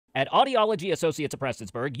At Audiology Associates of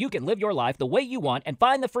Prestonsburg, you can live your life the way you want and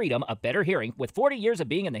find the freedom of better hearing. With 40 years of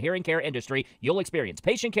being in the hearing care industry, you'll experience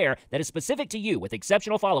patient care that is specific to you with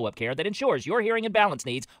exceptional follow-up care that ensures your hearing and balance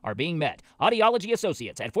needs are being met. Audiology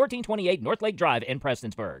Associates at 1428 North Lake Drive in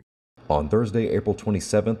Prestonsburg. On Thursday, April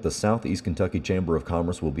 27th, the Southeast Kentucky Chamber of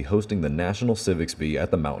Commerce will be hosting the National Civics Bee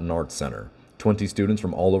at the Mountain Arts Center. 20 students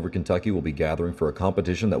from all over Kentucky will be gathering for a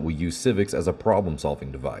competition that will use civics as a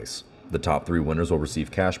problem-solving device. The top 3 winners will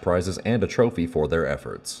receive cash prizes and a trophy for their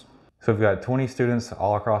efforts. So we've got 20 students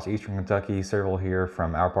all across Eastern Kentucky, several here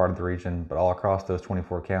from our part of the region, but all across those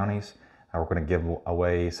 24 counties. We're going to give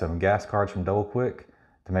away some gas cards from Double Quick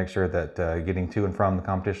to make sure that getting to and from the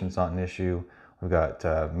competition is not an issue. We've got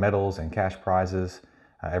medals and cash prizes.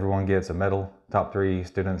 Everyone gets a medal. Top 3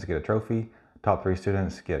 students get a trophy. Top 3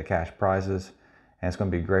 students get cash prizes. And it's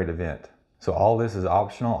going to be a great event. So all this is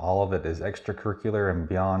optional. All of it is extracurricular and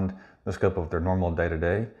beyond the scope of their normal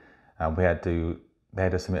day-to-day. They had to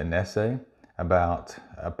submit an essay about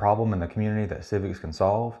a problem in the community that civics can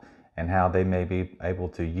solve and how they may be able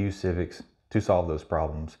to use civics to solve those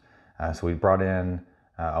problems. So we brought in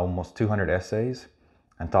almost 200 essays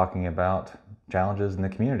and talking about challenges in the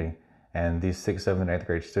community. And these 6th, 7th, and 8th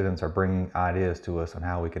grade students are bringing ideas to us on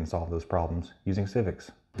how we can solve those problems using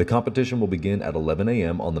civics. The competition will begin at 11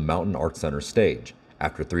 a.m. on the Mountain Arts Center stage.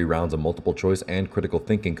 After 3 rounds of multiple choice and critical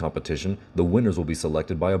thinking competition, the winners will be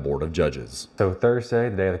selected by a board of judges. So Thursday,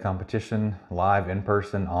 the day of the competition, live in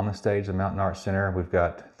person on the stage at the Mountain Arts Center, we've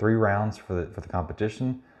got 3 rounds for the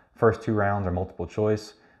competition. First 2 rounds are multiple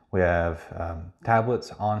choice. We have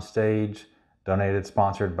tablets on stage, donated,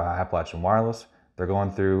 sponsored by Appalachian Wireless. They're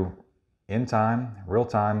going through in time, real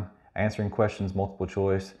time, answering questions, multiple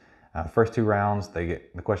choice. First 2 rounds, the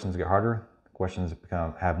questions get harder. The questions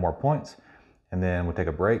have more points. And then we'll take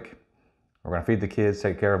a break. We're going to feed the kids,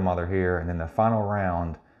 take care of them while they're here. And then the final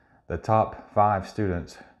round, the top 5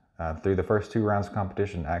 students through the first 2 rounds of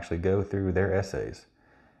competition actually go through their essays.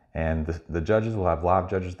 And the judges will have live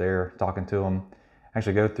judges there talking to them,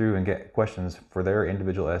 actually go through and get questions for their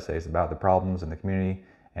individual essays about the problems in the community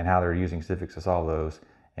and how they're using civics to solve those.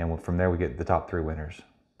 And from there we get the top 3 winners.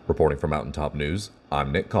 Reporting for Mountaintop News,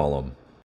 I'm Nick Collum.